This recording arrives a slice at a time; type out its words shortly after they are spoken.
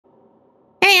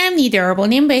tiny, durable,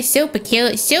 nimble, super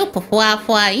cute, super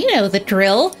fwa, you know the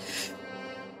drill.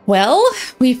 Well,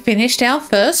 we finished our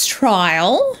first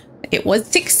trial. It was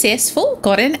successful,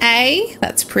 got an A.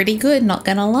 That's pretty good, not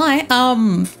gonna lie.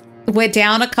 We're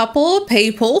down a couple of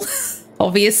people,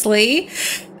 obviously.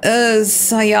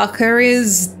 Sayaka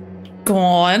is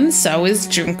gone, so is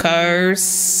Junko,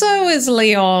 so is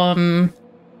Leon.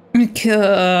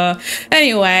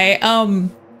 Anyway,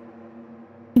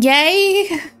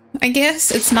 yay, I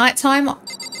guess. It's nighttime.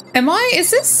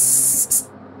 Is this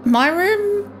my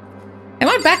room? Am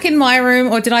I back in my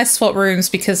room, or did I swap rooms?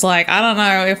 Because, like, I don't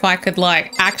know if I could,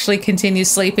 like, actually continue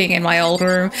sleeping in my old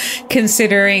room,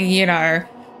 considering, you know,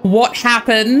 what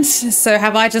happened. So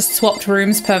have I just swapped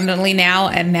rooms permanently now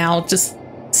and now just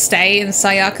stay in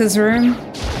Sayaka's room?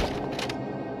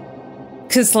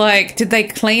 Because, like, did they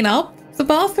clean up the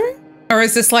bathroom? Or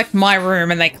is this, like, my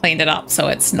room and they cleaned it up so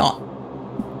it's not,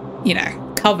 you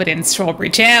know, covered in strawberry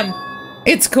jam?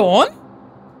 It's gone?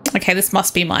 Okay, this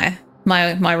must be my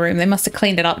room. They must have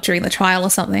cleaned it up during the trial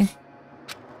or something.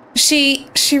 She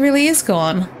really is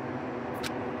gone.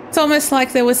 It's almost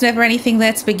like there was never anything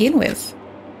there to begin with.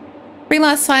 Every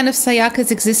last sign of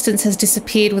Sayaka's existence has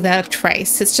disappeared without a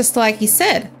trace. It's just like you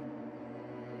said.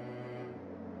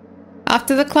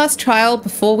 After the class trial,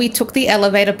 before we took the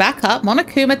elevator back up,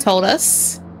 Monokuma told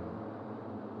us...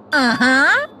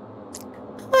 Uh-huh.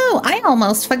 Oh, I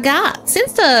almost forgot.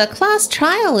 Since the class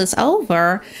trial is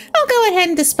over, I'll go ahead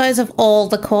and dispose of all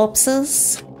the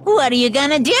corpses. What are you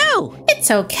gonna do?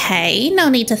 It's okay. No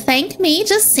need to thank me.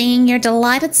 Just seeing your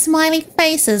delighted smiling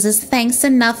faces is thanks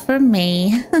enough for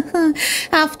me.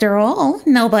 After all,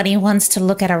 nobody wants to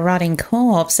look at a rotting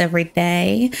corpse every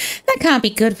day. That can't be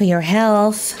good for your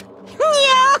health.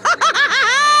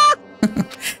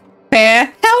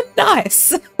 Fair. How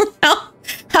nice.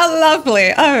 How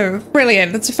lovely. Oh,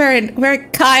 brilliant. It's very, very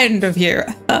kind of you.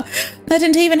 I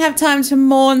didn't even have time to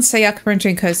mourn Sayaka and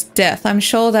Junko's death. I'm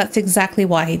sure that's exactly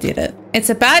why he did it. It's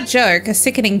a bad joke, a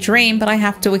sickening dream, but I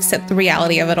have to accept the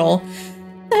reality of it all.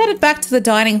 I headed back to the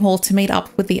dining hall to meet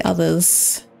up with the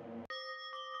others.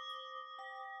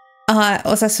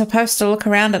 Was I supposed to look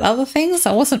around at other things?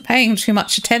 I wasn't paying too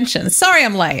much attention. Sorry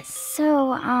I'm late.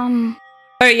 So,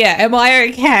 Oh yeah, am I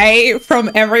okay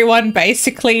from everyone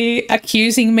basically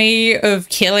accusing me of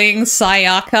killing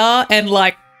Sayaka and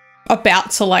like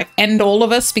about to like end all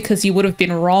of us because you would have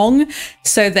been wrong?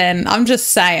 So then I'm just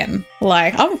saying,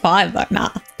 like, I'm fine though.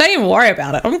 Nah, don't even worry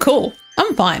about it. I'm cool.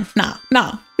 I'm fine. Nah,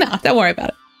 don't worry about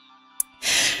it.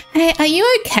 Hey, are you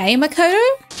okay, Makoto?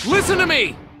 Listen to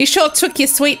me! You sure took your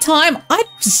sweet time. I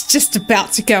was just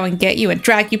about to go and get you and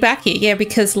drag you back here. Yeah,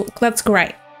 because look, that's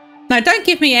great. No, don't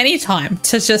give me any time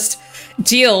to just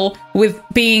deal with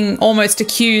being almost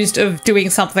accused of doing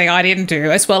something I didn't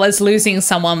do, as well as losing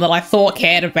someone that I thought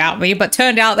cared about me, but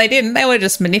turned out they didn't. They were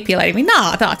just manipulating me.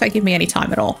 Nah, don't give me any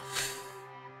time at all.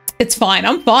 It's fine.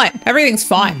 I'm fine. Everything's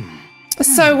fine.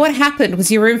 So what happened? Was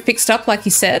your room fixed up like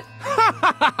you said?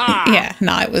 Yeah,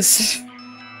 no, it was...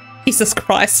 Jesus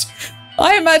Christ.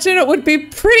 I imagine it would be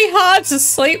pretty hard to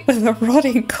sleep with a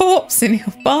rotting corpse in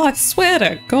your bar. I swear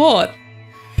to God.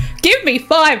 Give me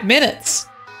 5 minutes.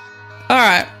 All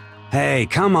right. Hey,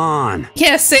 come on.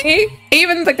 Yeah, see?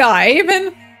 Even the guy,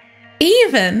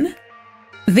 even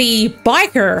the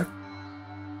biker,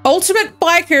 ultimate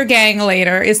biker gang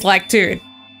leader is like, dude,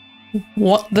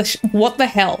 what the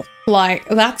hell? Like,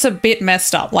 that's a bit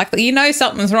messed up. Like, you know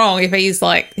something's wrong if he's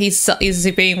like, he's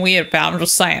being weird about it. I'm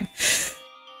just saying.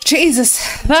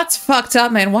 Jesus, that's fucked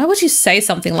up, man. Why would you say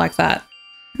something like that?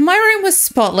 My room was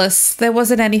spotless. There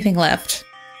wasn't anything left.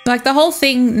 Like, the whole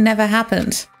thing never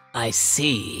happened. I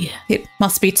see. It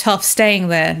must be tough staying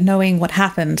there, knowing what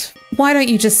happened. Why don't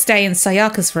you just stay in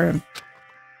Sayaka's room?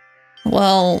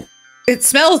 Well, it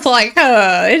smells like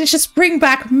her. It just bring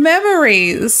back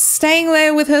memories. Staying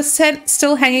there with her scent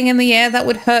still hanging in the air, that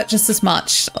would hurt just as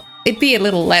much. It'd be a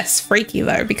little less freaky,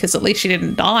 though, because at least she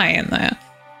didn't die in there.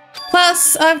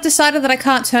 Plus, I've decided that I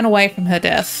can't turn away from her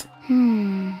death.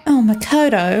 Oh,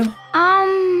 Makoto.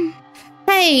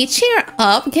 Hey, cheer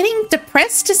up. Getting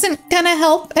depressed isn't gonna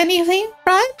help anything,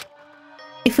 right?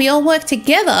 If we all work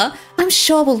together, I'm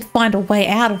sure we'll find a way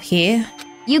out of here.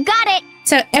 You got it!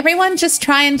 So everyone just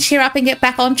try and cheer up and get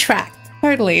back on track.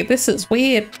 Totally, this is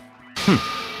weird.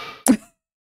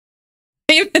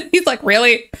 He's like,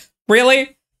 really?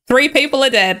 Really? 3 people are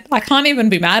dead. I can't even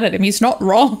be mad at him. He's not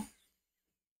wrong.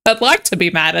 I'd like to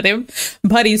be mad at him,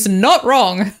 but he's not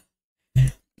wrong.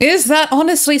 Is that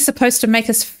honestly supposed to make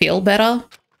us feel better?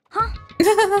 Huh?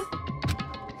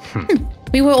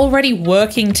 We were already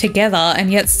working together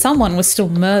and yet someone was still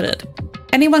murdered.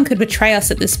 Anyone could betray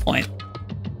us at this point.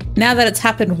 Now that it's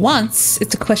happened once,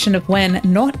 it's a question of when,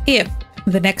 not if,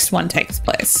 the next one takes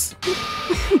place.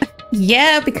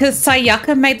 Yeah, because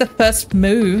Sayaka made the first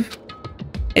move.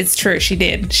 It's true, she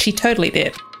did. She totally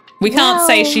did. We can't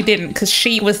say she didn't because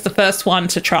she was the first one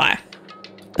to try.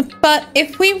 But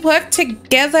if we work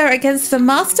together against the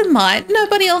mastermind,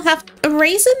 nobody will have a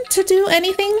reason to do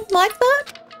anything like that?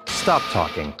 Stop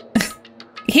talking.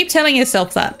 Keep telling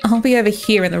yourself that. I'll be over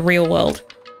here in the real world.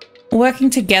 Working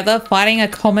together, fighting a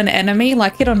common enemy,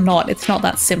 like it or not, it's not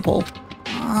that simple.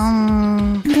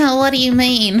 What do you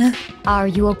mean? Are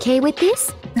you okay with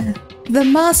this? The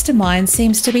mastermind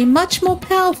seems to be much more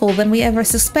powerful than we ever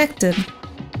suspected.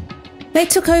 They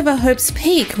took over Hope's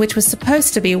Peak, which was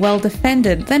supposed to be well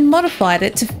defended, then modified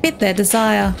it to fit their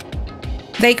desire.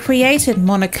 They created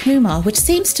Monokuma, which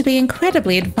seems to be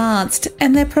incredibly advanced,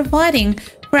 and they're providing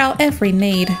for our every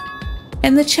need.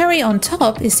 And the cherry on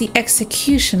top is the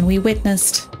execution we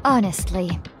witnessed.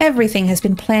 Honestly. Everything has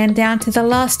been planned down to the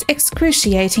last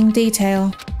excruciating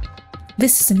detail.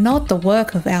 This is not the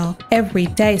work of our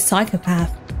everyday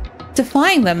psychopath.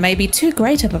 Defying them may be too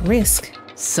great of a risk.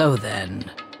 So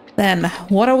then... Then,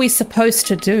 what are we supposed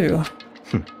to do?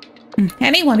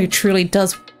 Anyone who truly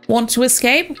does want to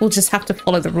escape will just have to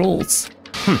follow the rules.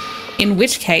 In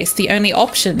which case, the only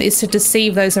option is to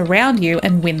deceive those around you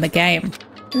and win the game.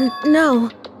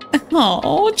 No.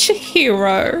 Oh,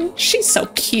 Chihiro. She's so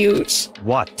cute.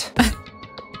 What?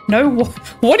 No,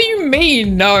 what do you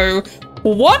mean, no?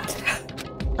 What?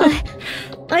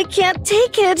 I can't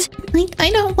take it.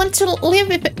 I don't want to live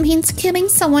if it means killing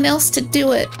someone else to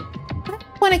do it. I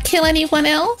don't want to kill anyone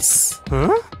else.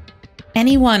 Huh?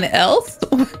 Anyone else?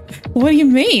 What do you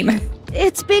mean?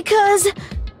 It's because...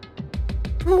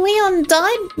 Leon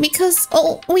died because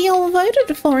we all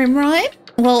voted for him, right?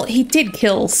 Well, he did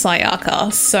kill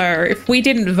Sayaka, so if we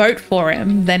didn't vote for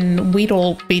him, then we'd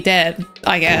all be dead,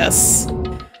 I guess.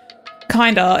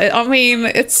 Kinda. I mean,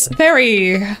 it's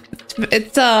very...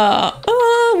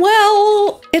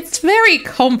 well, it's very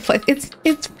complex.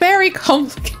 It's very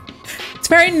complicated. It's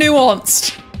very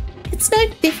nuanced. It's no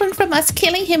different from us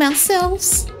killing him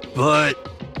ourselves. But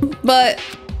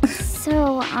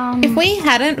So, if we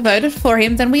hadn't voted for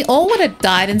him, then we all would have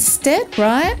died instead,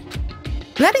 right?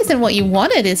 That isn't what you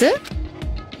wanted, is it?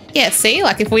 Yeah, see,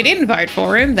 like if we didn't vote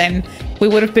for him, then we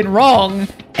would have been wrong,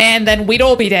 and then we'd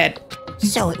all be dead.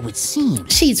 So it would seem.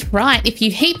 She's right. If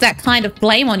you heap that kind of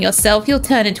blame on yourself, you'll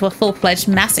turn into a full-fledged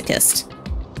masochist.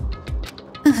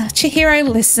 Chihiro,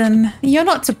 listen. You're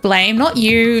not to blame. Not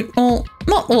you.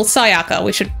 Not Sayaka.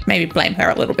 We should maybe blame her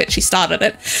a little bit. She started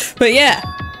it. But yeah,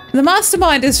 the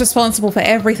mastermind is responsible for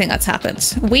everything that's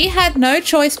happened. We had no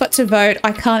choice but to vote.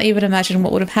 I can't even imagine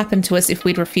what would have happened to us if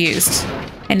we'd refused.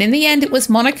 And in the end, it was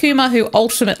Monokuma who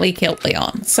ultimately killed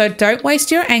Leon. So don't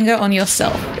waste your anger on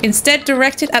yourself. Instead,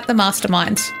 direct it at the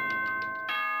mastermind.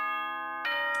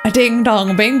 A ding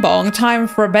dong bing bong, time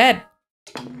for bed.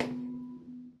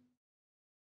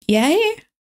 Yay?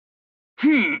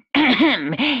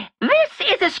 This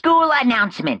is a school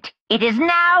announcement. It is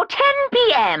now 10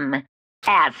 p.m.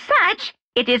 As such,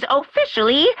 it is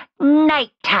officially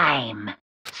nighttime.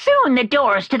 Soon the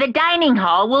doors to the dining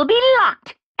hall will be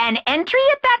locked, and entry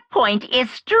at that point is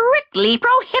strictly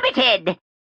prohibited.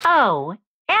 Oh,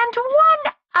 and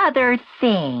one other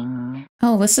thing.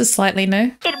 Oh, this is slightly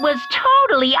new. It was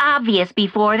totally obvious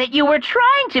before that you were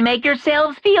trying to make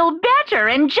yourselves feel better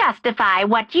and justify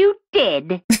what you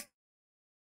did.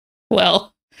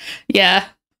 Well, yeah.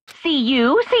 See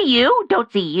you,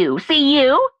 don't see you, see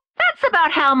you. That's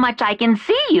about how much I can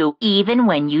see you, even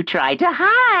when you try to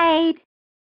hide.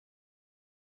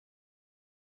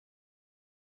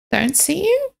 Don't see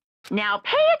you? Now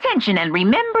pay attention and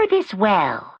remember this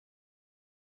well.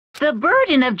 The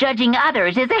burden of judging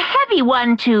others is a heavy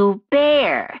one to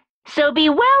bear, so be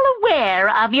well aware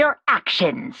of your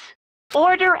actions.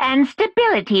 Order and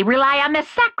stability rely on the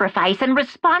sacrifice and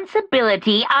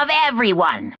responsibility of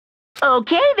everyone.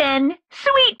 Okay then,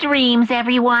 sweet dreams,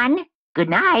 everyone. Good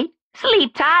night.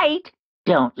 Sleep tight.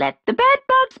 Don't let the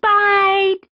bedbugs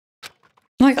bite.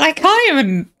 Like, I can't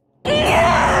even...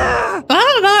 I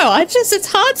don't know.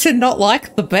 It's hard to not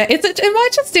like the bear. Am I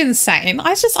just insane?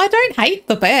 I don't hate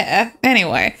the bear.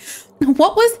 Anyway,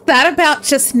 what was that about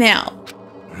just now?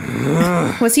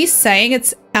 Was he saying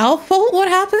it's our fault what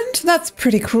happened? That's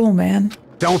pretty cruel, man.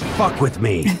 don't fuck with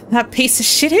me. That piece of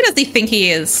shit. Who does he think he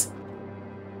is?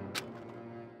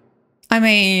 I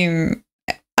mean,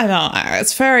 I don't know.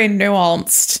 It's very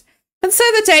nuanced. And so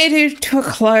the day drew to a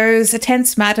close, a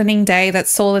tense, maddening day that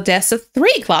saw the deaths of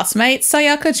 3 classmates,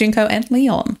 Sayaka, Junko, and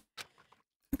Leon.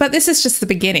 But this is just the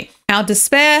beginning. Our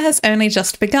despair has only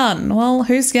just begun. Well,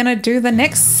 who's gonna do the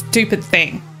next stupid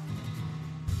thing?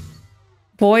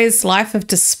 boy's life of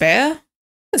despair?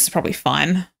 This is probably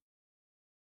fine.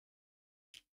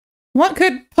 What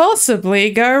could possibly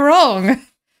go wrong?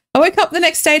 I woke up the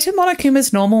next day to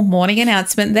Monokuma's normal morning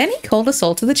announcement. Then he called us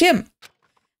all to the gym.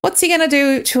 What's he going to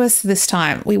do to us this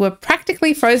time? We were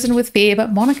practically frozen with fear,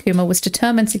 but Monokuma was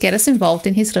determined to get us involved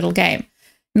in his little game.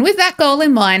 And with that goal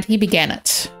in mind, he began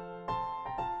it.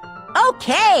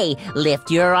 Okay, lift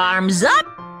your arms up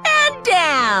and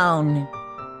down.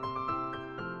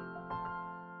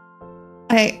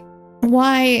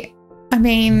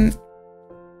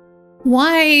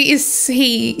 Why is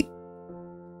he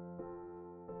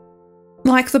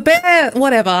like the bear?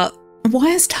 Whatever. Why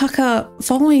is Tucker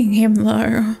following him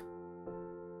though?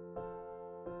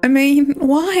 I mean,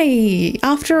 why?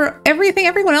 After everything,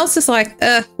 everyone else is like,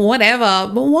 whatever.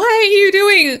 But why are you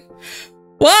doing?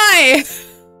 Why?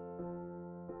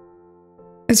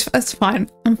 It's fine.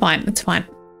 I'm fine. It's fine.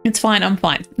 It's fine. I'm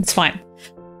fine. It's fine.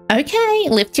 Okay,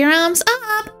 lift your arms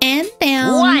up and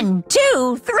down. 1,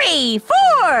 2, 3, 4.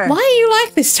 Why are you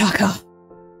like this, Tucker?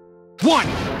 1,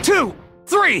 2,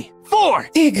 3, 4.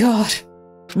 Dear God.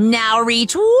 Now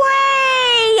reach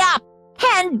way up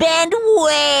and bend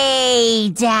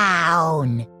way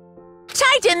down.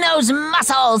 Tighten those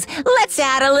muscles. Let's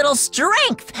add a little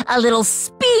strength, a little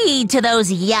speed to those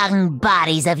young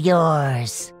bodies of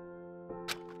yours.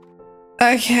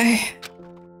 Okay.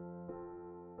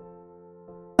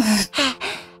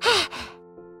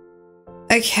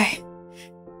 Okay.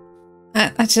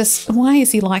 I just, why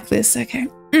is he like this? Okay.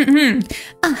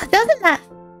 Doesn't that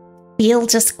feel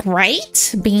just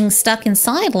great? Being stuck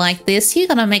inside like this, you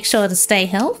gotta make sure to stay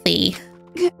healthy.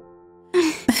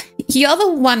 You're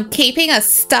the one keeping us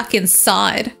stuck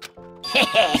inside.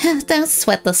 Don't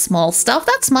sweat the small stuff.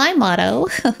 That's my motto.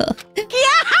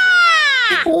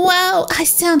 Wow, I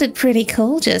sounded pretty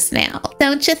cool just now,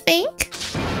 don't you think?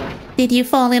 Did you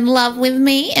fall in love with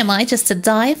me? Am I just to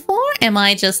die for? Am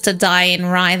I just to die in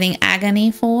writhing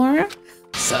agony for?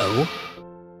 So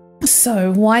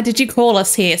why did you call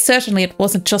us here? Certainly it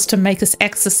wasn't just to make us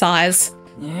exercise.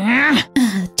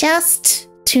 Just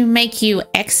to make you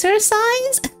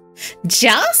exercise?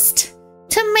 Just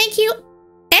to make you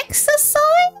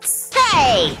exercise?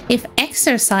 Hey! If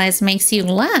exercise makes you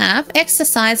laugh,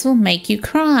 exercise will make you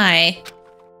cry.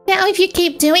 Now, if you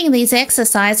keep doing these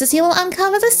exercises, you will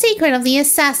uncover the secret of the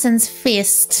assassin's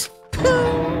fist.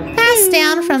 Passed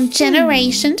down from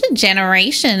generation to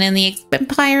generation in the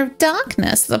Empire of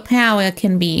Darkness, the power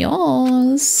can be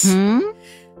yours.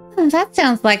 That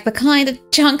sounds like the kind of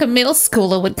junk a middle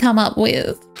schooler would come up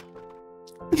with.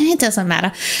 It doesn't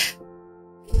matter.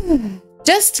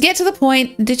 Just to get to the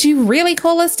point, did you really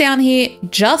call us down here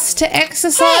just to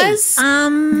exercise?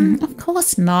 Hey, Of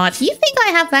course not. You think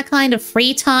I have that kind of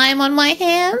free time on my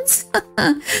hands?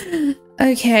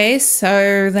 Okay,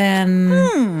 so then...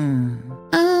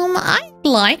 I'd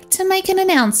like to make an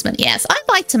announcement. Yes, I'd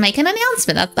like to make an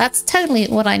announcement. That's totally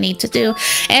what I need to do.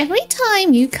 Every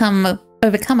time you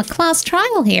overcome a class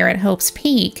trial here at Hope's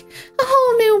Peak, a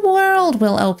whole new world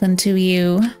will open to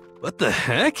you. What the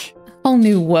heck? A whole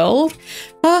new world?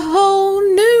 A whole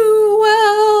new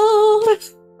world!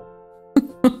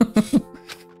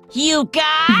 you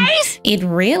guys? It'd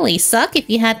really suck if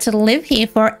you had to live here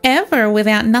forever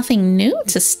without nothing new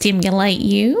to stimulate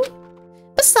you.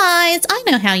 Besides, I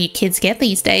know how you kids get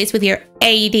these days with your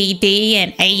ADD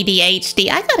and ADHD.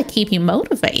 I gotta keep you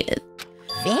motivated.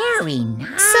 Very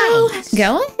nice. So,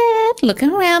 go ahead, look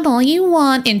around all you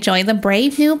want. Enjoy the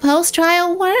brave new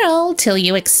post-trial world till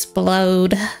you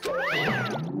explode.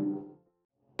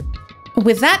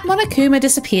 With that, Monokuma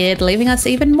disappeared, leaving us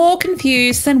even more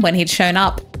confused than when he'd shown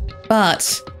up.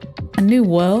 But a new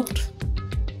world?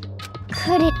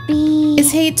 Could it be?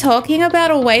 Is he talking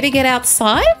about a way to get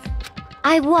outside?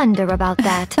 I wonder about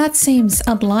that. That seems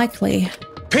unlikely.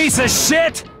 Piece of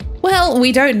shit! Well,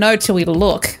 we don't know till we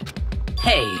look.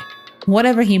 Hey,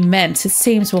 Whatever he meant, it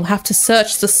seems we'll have to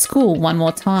search the school one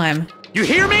more time. You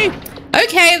hear me?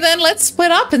 Okay, then let's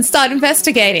split up and start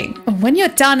investigating. When you're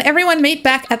done, everyone meet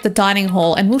back at the dining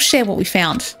hall and we'll share what we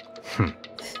found.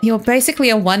 You're basically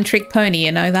a one-trick pony,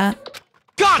 you know that?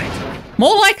 Got it!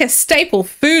 More like a staple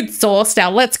food source.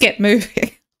 Now let's get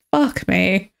moving. Fuck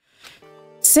me.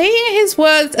 Seeing his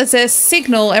words as a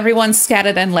signal, everyone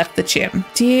scattered and left the gym.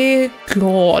 Dear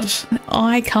God,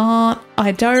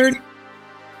 I don't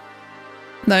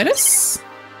notice.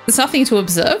 There's nothing to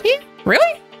observe here?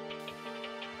 Really?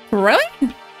 Really?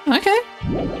 Okay.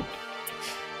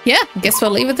 Yeah, I guess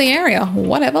we'll leave it the area.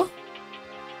 Whatever.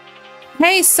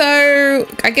 Hey, so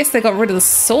I guess they got rid of the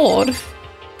sword,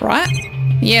 right?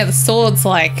 Yeah, the sword's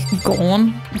like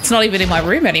gone. It's not even in my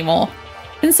room anymore.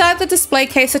 Inside the display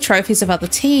case are trophies of other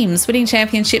teams, winning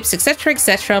championships,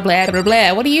 etc., blah, blah,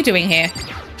 blah. What are you doing here?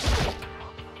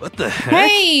 What the heck?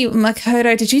 Hey,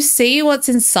 Makoto, did you see what's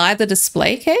inside the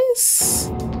display case?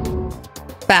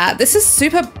 Bad. This is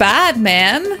super bad,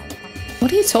 man.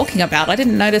 What are you talking about? I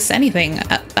didn't notice anything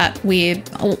at that weird...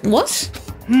 What?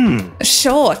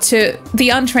 Sure, to the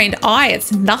untrained eye,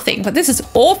 it's nothing, but this is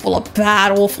awful, a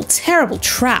bad, awful, terrible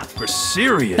trap. We're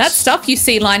serious. That stuff you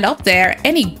see lined up there,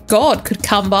 any god could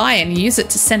come by and use it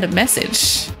to send a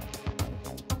message.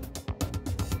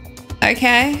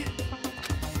 Okay.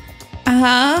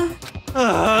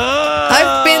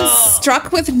 I've been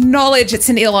struck with knowledge. It's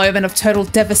an ill omen of total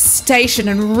devastation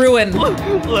and ruin.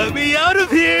 Let me out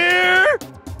of here!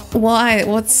 Why?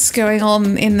 What's going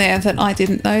on in there that I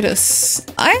didn't notice?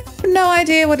 I have no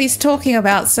idea what he's talking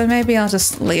about, so maybe I'll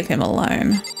just leave him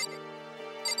alone.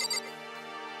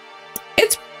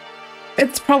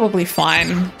 It's probably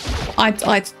fine. I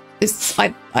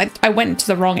went into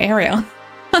the wrong area.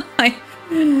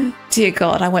 Dear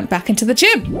God, I went back into the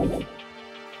gym.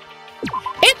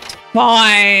 It's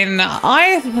fine.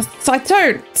 I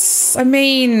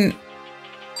mean,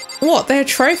 what? There are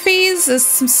trophies? There's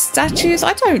some statues?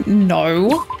 I don't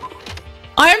know.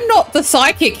 I'm not the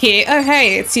psychic here. Oh,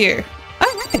 hey, it's you.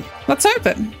 Oh, hey, let's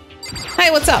open.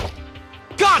 Hey, what's up?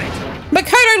 Got it!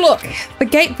 Makoto, look! The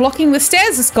gate blocking the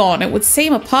stairs is gone. It would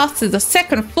seem a path to the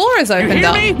second floor is opened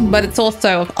up, but it's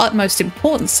also of utmost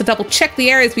importance to double check the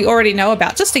areas we already know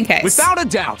about, just in case. Without a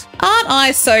doubt. Aren't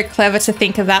I so clever to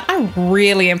think of that? I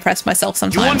really impress myself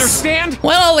sometimes. You understand?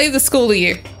 Well, I'll leave the school to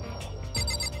you.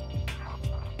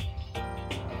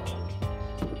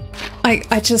 I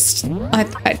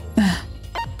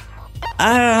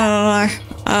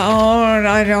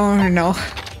don't know.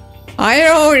 I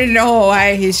don't know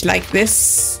why he's like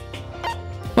this.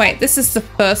 Wait, this is the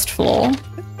first floor.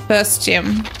 First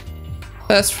gym.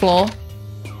 First floor.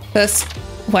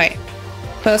 Wait.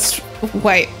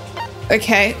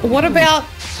 Okay, what about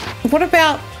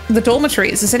the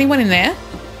dormitories? Is anyone in there?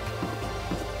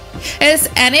 Is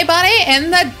anybody in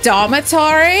the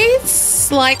dormitories?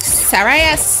 Like,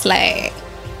 seriously.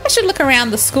 I should look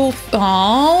around the school.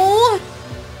 Oh.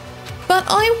 But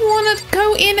I want to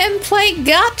go in and play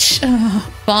Gutch.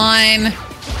 Oh, fine.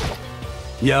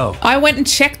 Yo. I went and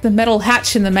checked the metal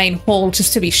hatch in the main hall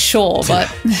just to be sure,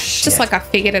 but just like I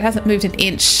figured, it hasn't moved an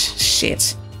inch.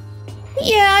 Shit.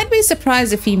 Yeah, I'd be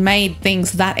surprised if he made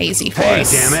things that easy for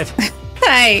us. Hey, damn it.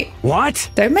 Hey. What?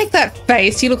 Don't make that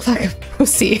face. You look like a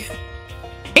pussy.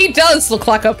 He does look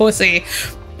like a pussy.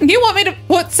 You want me to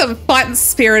put some fighting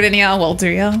spirit in here? Well, do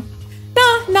ya?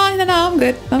 No, I'm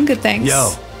good. I'm good, thanks.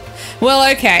 Yo.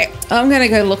 Well, okay. I'm gonna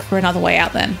go look for another way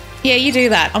out then. Yeah, you do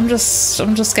that. I'm just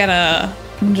gonna,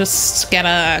 I'm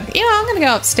gonna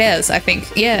go upstairs, I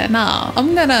think. Yeah, nah.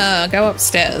 I'm gonna go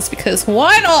upstairs because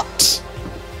why not?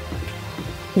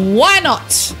 Why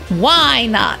not? Why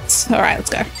not? All right,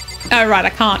 let's go. Oh, right, I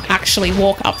can't actually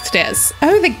walk upstairs.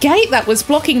 Oh, the gate that was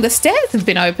blocking the stairs has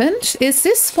been opened. Is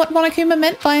this what Monokuma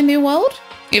meant by a new world?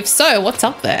 If so, what's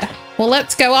up there? Well,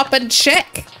 let's go up and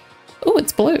check. Oh,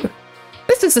 it's blue.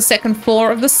 This is the second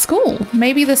floor of the school.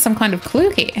 Maybe there's some kind of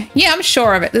clue here. Yeah, I'm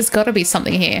sure of it. There's got to be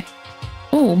something here.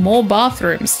 Oh, more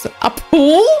bathrooms. A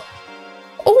pool?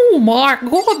 Oh my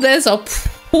God, there's a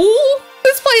pool?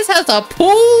 This place has a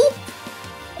pool?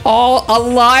 Oh, a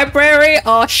library?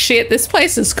 Oh shit, this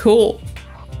place is cool.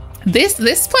 This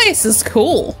place is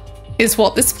cool, is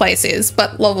what this place is.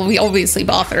 But obviously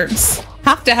bathrooms.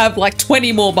 Have to have like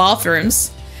 20 more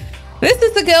bathrooms. This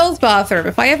is the girls' bathroom.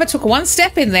 If I ever took one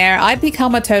step in there, I'd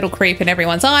become a total creep in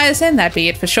everyone's eyes, and that'd be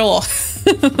it for sure.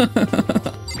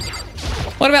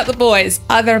 What about the boys?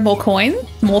 Are there more coins?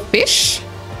 More fish?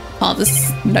 Oh,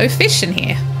 there's no fish in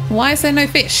here. Why is there no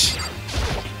fish?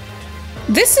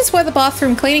 This is where the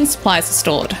bathroom cleaning supplies are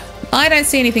stored. I don't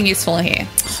see anything useful in here.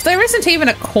 There isn't even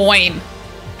a coin.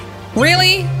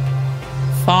 Really?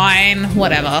 Fine,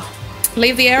 whatever.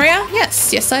 Leave the area?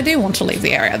 Yes, I do want to leave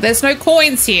the area. There's no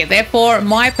coins here, therefore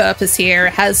my purpose here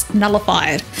has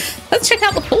nullified. Let's check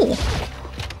out the pool.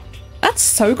 That's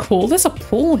so cool. There's a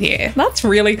pool here. That's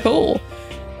really cool.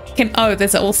 Oh,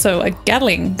 there's also a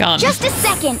Gatling gun. Just a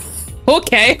second.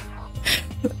 Okay.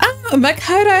 Oh,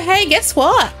 Makoto, hey, guess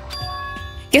what?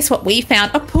 Guess what we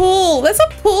found? A pool. There's a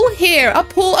pool here. A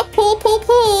pool.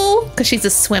 Because she's a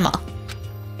swimmer.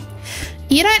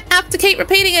 You don't have to keep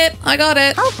repeating it. I got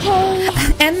it. Okay.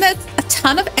 And there's a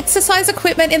ton of exercise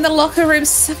equipment in the locker room.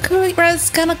 Sakura's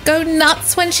gonna go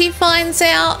nuts when she finds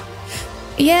out.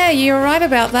 Yeah, you're right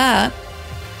about that.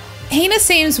 Hina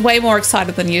seems way more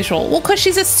excited than usual. Well, because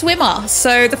she's a swimmer.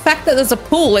 So the fact that there's a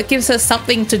pool, it gives her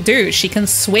something to do. She can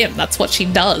swim. That's what she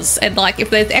does. And like, if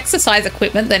there's exercise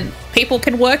equipment, then people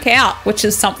can work out, which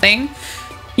is something.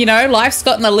 You know, life's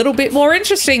gotten a little bit more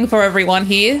interesting for everyone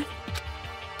here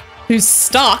who's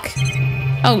stuck.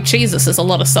 Oh, Jesus, there's a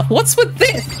lot of stuff. What's with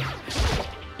this?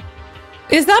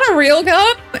 Is that a real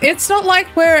gun? It's not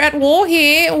like we're at war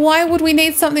here. Why would we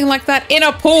need something like that in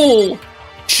a pool?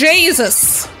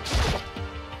 Jesus.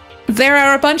 There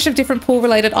are a bunch of different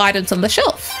pool-related items on the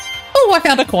shelf. Oh, I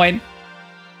found a coin.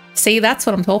 See, that's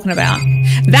what I'm talking about.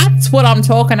 That's what I'm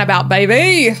talking about,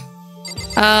 baby.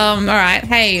 All right.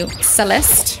 Hey,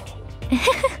 Celeste.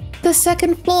 The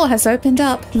second floor has opened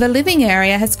up. The living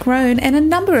area has grown and a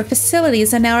number of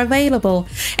facilities are now available.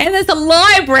 And there's a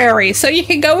library, so you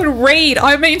can go and read.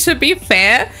 I mean, to be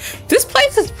fair, this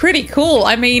place is pretty cool.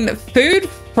 I mean, food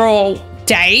for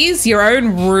days, your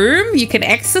own room, you can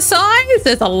exercise,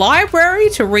 there's a library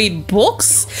to read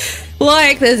books,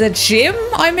 like there's a gym.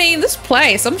 I mean, this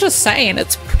place, I'm just saying,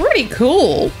 it's pretty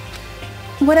cool.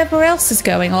 Whatever else is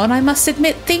going on, I must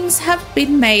admit things have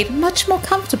been made much more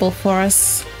comfortable for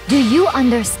us. Do you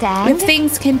understand? If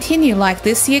things continue like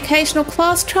this, the occasional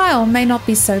class trial may not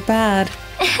be so bad.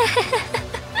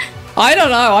 I don't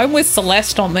know, I'm with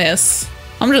Celeste on this.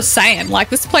 I'm just saying, like,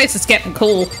 this place is getting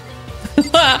cool.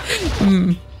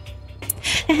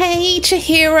 Hey,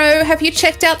 Chihiro, have you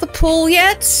checked out the pool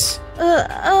yet?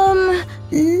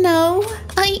 No.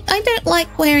 I don't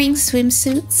like wearing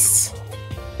swimsuits.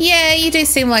 Yeah, you do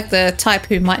seem like the type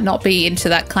who might not be into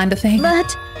that kind of thing.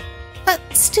 But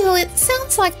still, it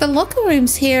sounds like the locker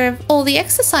rooms here have all the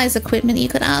exercise equipment you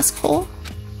could ask for.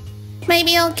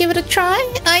 Maybe I'll give it a try.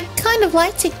 I'd kind of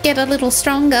like to get a little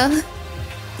stronger.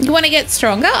 You want to get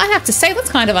stronger? I have to say, that's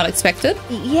kind of unexpected.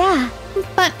 Yeah.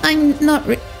 But I'm not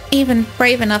even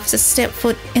brave enough to step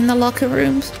foot in the locker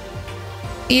rooms.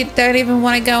 You don't even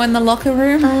want to go in the locker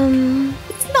room?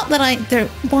 It's not that I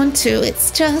don't want to, it's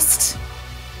just...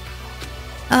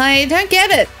 I don't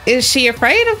get it. Is she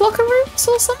afraid of locker rooms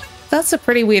or something? That's a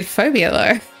pretty weird phobia,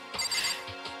 though.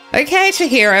 Okay,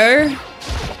 Chihiro.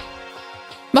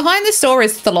 Behind this door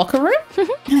is the locker room.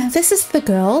 This is the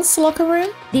girls' locker room.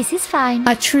 This is fine.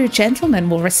 A true gentleman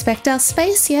will respect our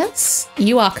space, yes?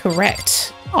 You are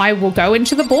correct. I will go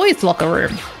into the boys' locker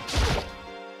room.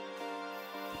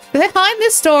 Behind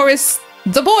this door is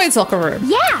the boys' locker room.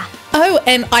 Yeah. Oh,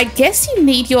 and I guess you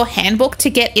need your handbook to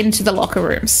get into the locker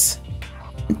rooms.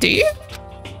 Do you?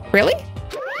 Really?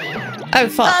 Oh,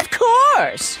 fuck. Of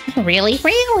course. Really?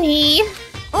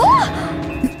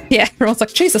 Yeah, everyone's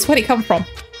like, Jesus, where'd he come from?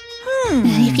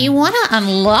 If you want to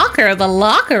unlock The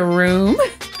locker room.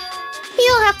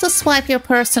 you'll have to swipe your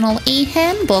personal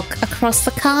e-handbook across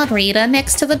the card reader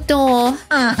next to the door.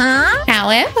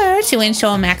 However, to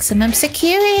ensure maximum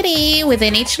security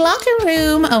within each locker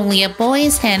room, only a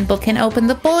boy's handbook can open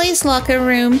the boys' locker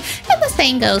room, and the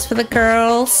same goes for the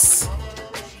girls.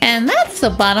 And that's the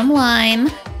bottom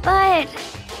line. But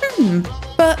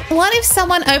But what if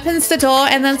someone opens the door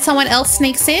and then someone else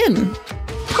sneaks in?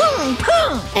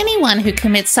 Anyone who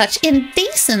commits such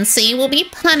indecency will be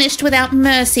punished without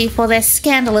mercy for their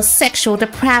scandalous sexual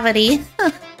depravity.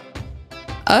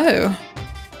 Oh.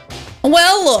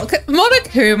 Well, look,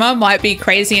 Monokuma might be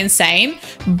crazy insane,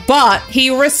 but he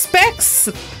respects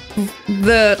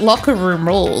the locker room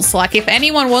rules. Like, if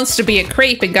anyone wants to be a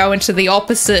creep and go into the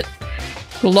opposite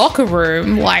locker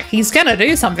room, like, he's gonna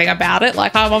do something about it.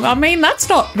 Like, I mean, that's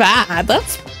not bad.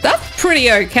 That's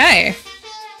pretty okay.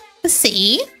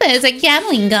 See, there's a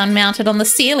Gatling gun mounted on the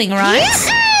ceiling,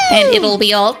 right? And it'll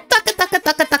be all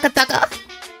taka.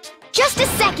 just a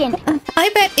second. I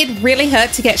bet it really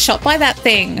hurt to get shot by that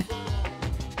thing.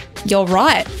 You're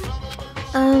right.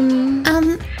 No,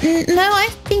 I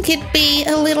think it'd be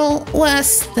a little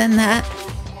worse than that.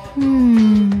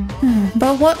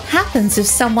 But what happens if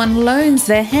someone loans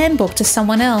their handbook to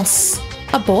someone else?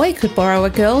 A boy could borrow a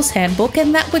girl's handbook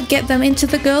and that would get them into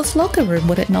the girls' locker room,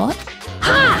 would it not?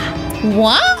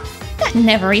 What? That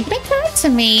never even occurred to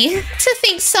me. To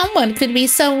think someone could be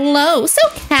so low, so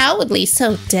cowardly,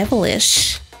 so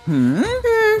devilish.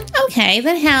 Okay,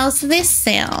 then how's this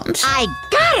sound? I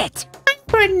got it.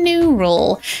 For a new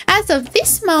rule. As of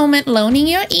this moment, loaning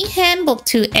your e-handbook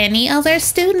to any other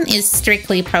student is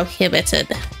strictly prohibited.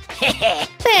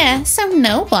 There, so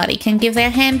nobody can give their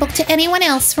handbook to anyone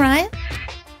else, right?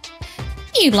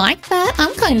 You like that?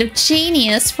 I'm kind of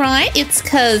genius, right? It's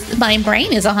 'cause my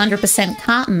brain is 100%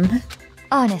 cotton.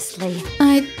 Honestly.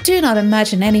 I do not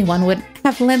imagine anyone would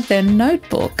have lent their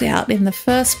notebook out in the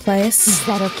first place. Is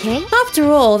that okay? After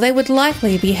all, they would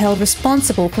likely be held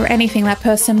responsible for anything that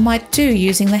person might do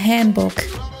using the handbook.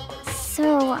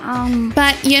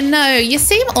 But you know, you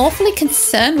seem awfully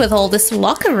concerned with all this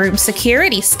locker room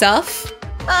security stuff.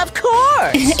 Of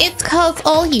course! It's cause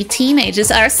all you teenagers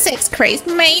are sex-crazed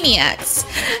maniacs.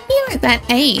 You're at that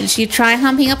age, you try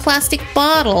humping a plastic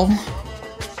bottle.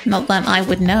 Not that I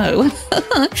would know.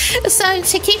 So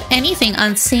to keep anything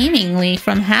unseemingly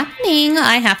from happening,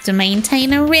 I have to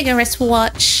maintain a rigorous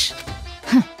watch.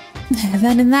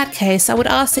 Then in that case, I would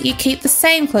ask that you keep the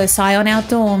same close eye on our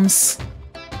dorms.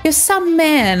 If some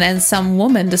man and some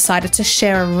woman decided to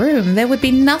share a room, there would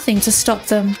be nothing to stop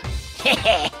them.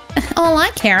 All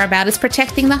I care about is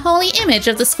protecting the holy image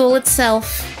of the school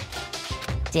itself.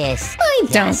 I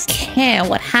don't care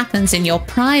what happens in your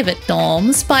private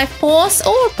dorms. By force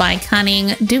or by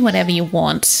cunning, do whatever you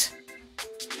want.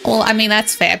 Well, I mean,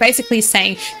 that's fair. Basically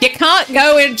saying you can't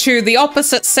go into the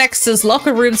opposite sex's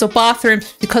locker rooms or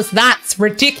bathrooms because that's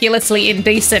ridiculously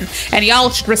indecent and y'all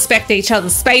should respect each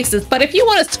other's spaces. But if you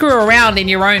want to screw around in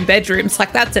your own bedrooms,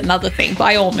 like, that's another thing,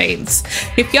 by all means.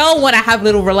 If y'all want to have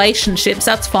little relationships,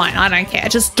 that's fine. I don't care.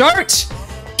 Just don't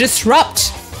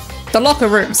disrupt the locker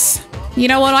rooms. You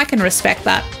know what? I can respect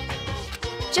that.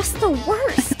 Just the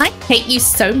worst. I hate you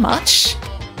so much.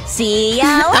 See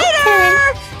ya later!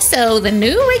 Okay. So the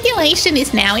new regulation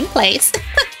is now in place.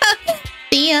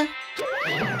 See ya.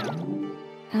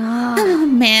 Oh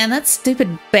man, that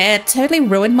stupid bed totally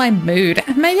ruined my mood.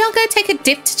 Maybe I'll go take a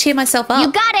dip to cheer myself up.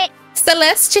 You got it!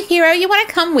 Celeste, Chihiro, you want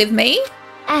to come with me?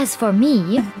 As for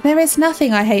me... There is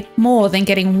nothing I hate more than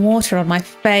getting water on my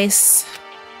face.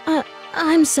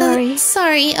 I'm sorry.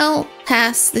 Sorry, I'll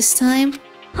pass this time.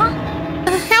 Huh?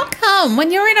 How come?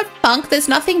 When you're in a funk, there's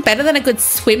nothing better than a good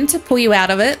swim to pull you out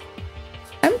of it.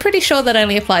 I'm pretty sure that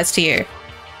only applies to you.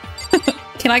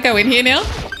 Can I go in here now?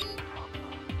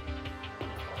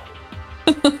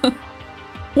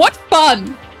 What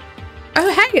fun!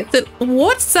 Oh, hey,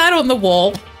 what's that on the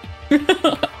wall?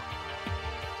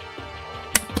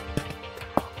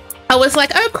 I was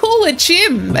like, oh, cool, a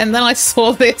gym. And then I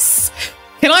saw this.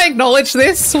 Can I acknowledge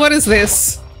this? What is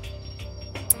this?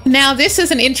 Now, this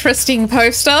is an interesting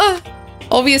poster.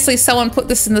 Obviously, someone put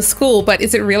this in the school, but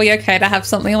is it really okay to have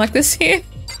something like this here?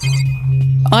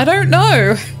 I don't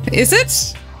know. Is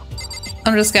it?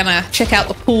 I'm just gonna check out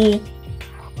the pool.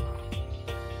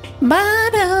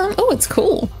 But, oh, it's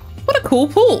cool. What a cool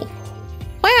pool.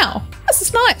 Wow, this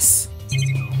is nice.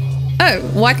 Oh,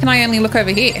 why can I only look over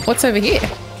here? What's over here?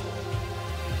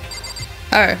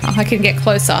 Oh, I can get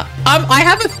closer. I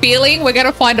have a feeling we're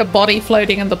gonna find a body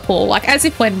floating in the pool, like as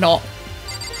if we're not.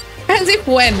 As if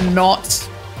we're not.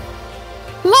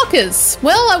 Lockers.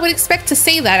 Well, I would expect to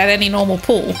see that at any normal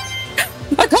pool.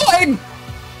 A coin!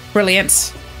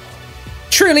 Brilliant.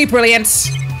 Truly brilliant.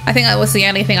 I think that was the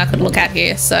only thing I could look at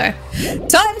here, so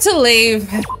time to leave.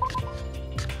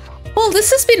 Well,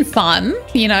 this has been fun,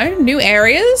 you know, new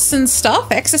areas and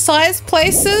stuff, exercise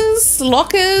places,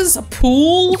 lockers, a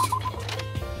pool.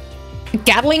 A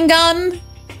Gatling gun.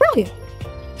 Brilliant.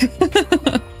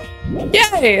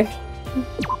 Yay.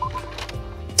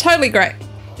 Totally great.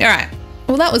 All right.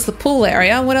 Well, that was the pool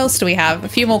area. What else do we have? A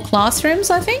few more classrooms,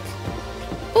 I think.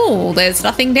 Oh, there's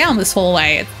nothing down this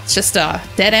hallway. It's just a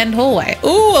dead-end hallway.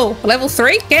 Ooh, level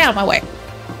 3? Get out of my way.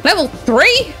 Level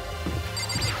 3?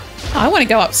 I want to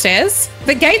go upstairs.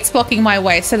 The gate's blocking my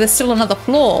way, so there's still another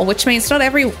floor, which means not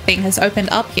everything has opened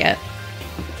up yet.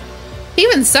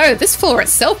 Even so, this floor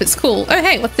itself is cool. Oh,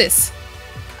 hey, what's this?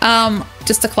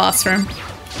 Just a classroom.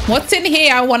 What's in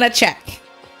here? I want to check.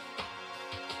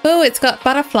 Oh, it's got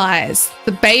butterflies.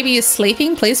 The baby is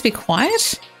sleeping. Please be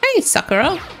quiet. Hey,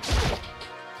 Sakura.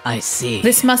 I see.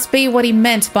 This must be what he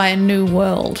meant by a new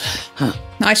world. Huh.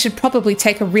 I should probably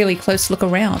take a really close look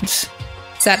around.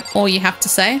 Is that all you have to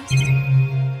say?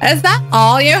 Is that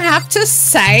all you have to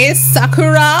say,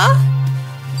 Sakura?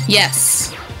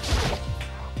 Yes.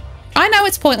 I know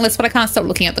it's pointless, but I can't stop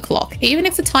looking at the clock. Even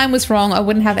if the time was wrong, I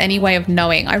wouldn't have any way of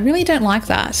knowing. I really don't like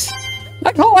that.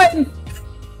 A coin!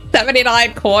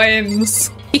 79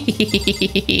 coins.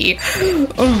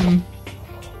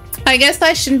 I guess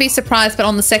I shouldn't be surprised, but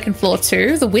on the second floor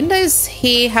too, the windows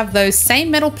here have those same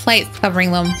metal plates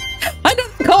covering them. I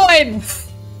got the coin!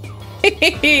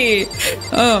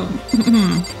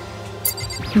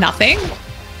 Nothing.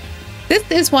 This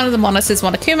is one of the monitors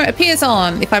Monokuma appears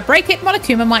on. If I break it,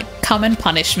 Monokuma might come and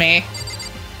punish me.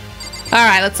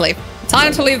 Alright, let's leave.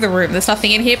 Time to leave the room. There's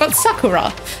nothing in here but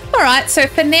Sakura. Alright, so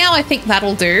for now I think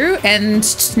that'll do. And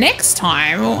next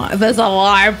time, there's a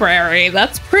library.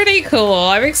 That's pretty cool.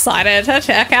 I'm excited to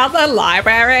check out the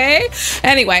library.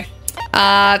 Anyway,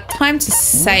 time to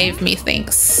save,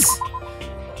 methinks.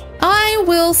 I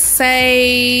will save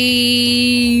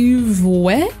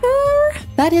where?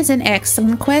 That is an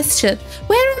excellent question.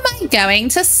 Where am I going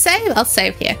to save? I'll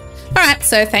save here. All right,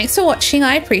 so thanks for watching.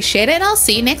 I appreciate it. I'll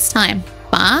see you next time.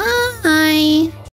 Bye.